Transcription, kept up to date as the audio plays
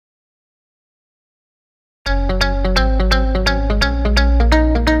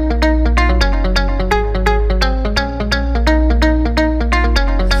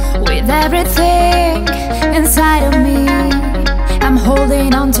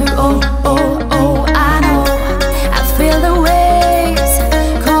to, oh, oh, oh, I know. I feel the waves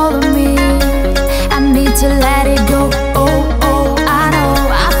calling me. I need to let it go, oh, oh, I know.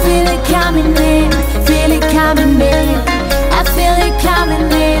 I feel it coming in, feel it coming in. I feel it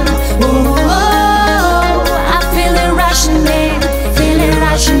coming in, oh, oh, I feel it rushing in, feel it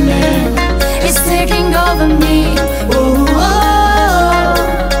rushing in. It's taking over me, oh, oh,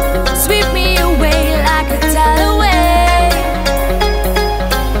 sweep me away like a tidal wave,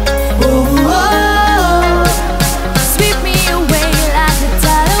 oh, oh, sweep me away like a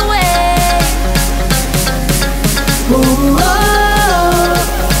tidal wave, oh, oh,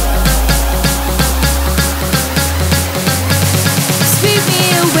 sweep me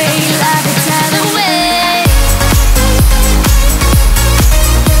away like a tidal wave.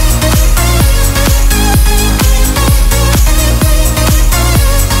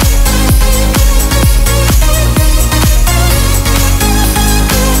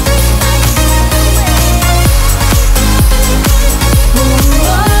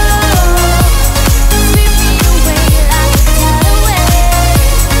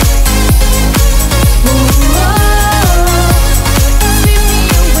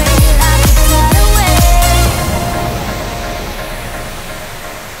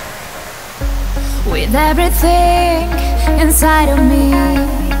 With everything inside of me,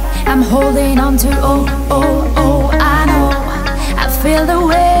 I'm holding on to, oh, oh, oh, I know. I feel the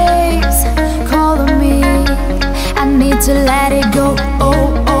waves calling me. I need to let it go, oh,